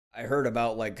I heard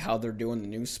about like how they're doing the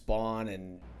new Spawn,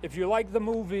 and If you like the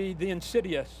movie The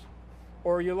Insidious,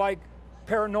 or you like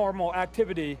Paranormal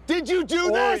Activity, did you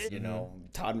do this? you know,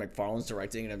 Todd McFarlane's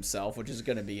directing it himself, which is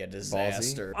going to be a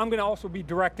disaster. I'm going to also be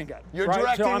directing it. You're right?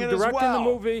 directing so I'm it as directing well. the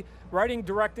movie, writing,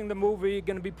 directing the movie,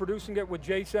 going to be producing it with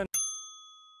Jason.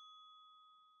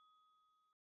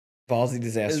 Ballsy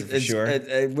disaster for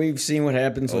sure. We've seen what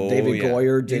happens when David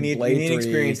Goyer did Blade 3. You need an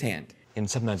experienced hand. And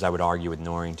sometimes I would argue with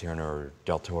Norrington or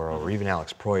Del Toro or even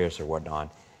Alex Proyas or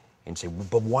whatnot and say,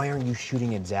 but why aren't you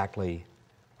shooting exactly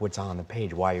what's on the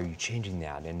page? Why are you changing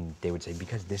that? And they would say,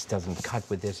 because this doesn't cut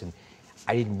with this. And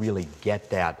I didn't really get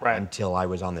that until I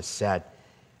was on the set,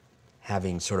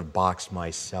 having sort of boxed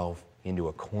myself into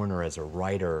a corner as a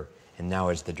writer, and now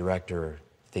as the director,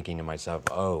 thinking to myself,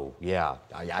 oh, yeah,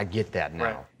 I get that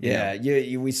now. Right.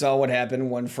 Yeah, we saw what happened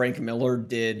when Frank Miller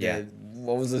did,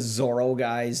 what was the Zorro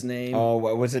guy's name? Oh,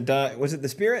 what was it? Was it The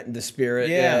Spirit? The Spirit,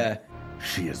 yeah.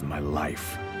 She is my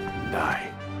life, and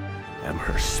I am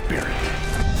her spirit.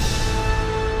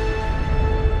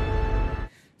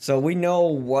 So we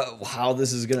know how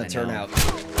this is going to turn out.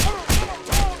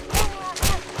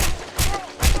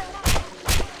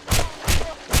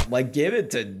 Like, give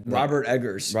it to Robert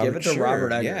Eggers. Give it to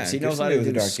Robert Eggers. Yeah, he knows how to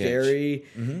do dark scary,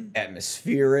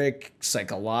 atmospheric,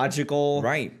 psychological.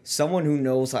 Right. Someone who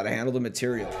knows how to handle the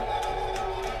material.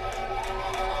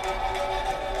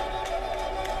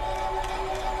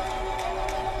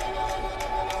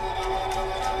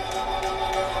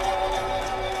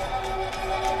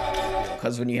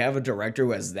 Because when you have a director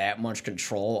who has that much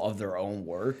control of their own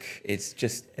work, it's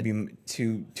just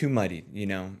too muddy, you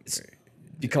know.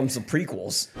 Becomes the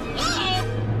prequels.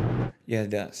 Yeah, it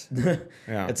does.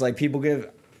 Yeah. It's like people give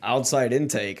outside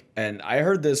intake, and I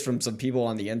heard this from some people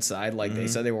on the inside. Like they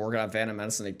said they were working on Phantom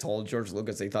Menace, and they told George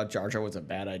Lucas they thought Jar Jar was a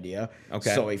bad idea.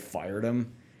 Okay. So he fired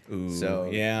him. Ooh. So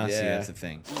yeah, see, that's the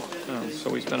thing. So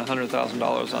we spent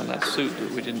 $100,000 on that suit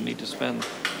that we didn't need to spend.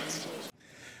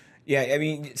 Yeah, I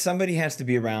mean, somebody has to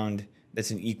be around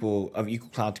that's equal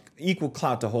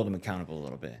clout to hold them accountable a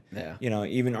little bit. Yeah. You know,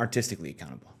 even artistically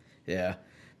accountable. Yeah.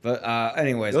 But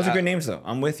anyways, those are good names though.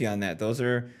 I'm with you on that. Those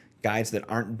are guys that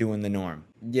aren't doing the norm.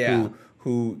 Yeah.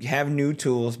 Who have new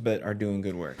tools but are doing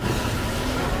good work.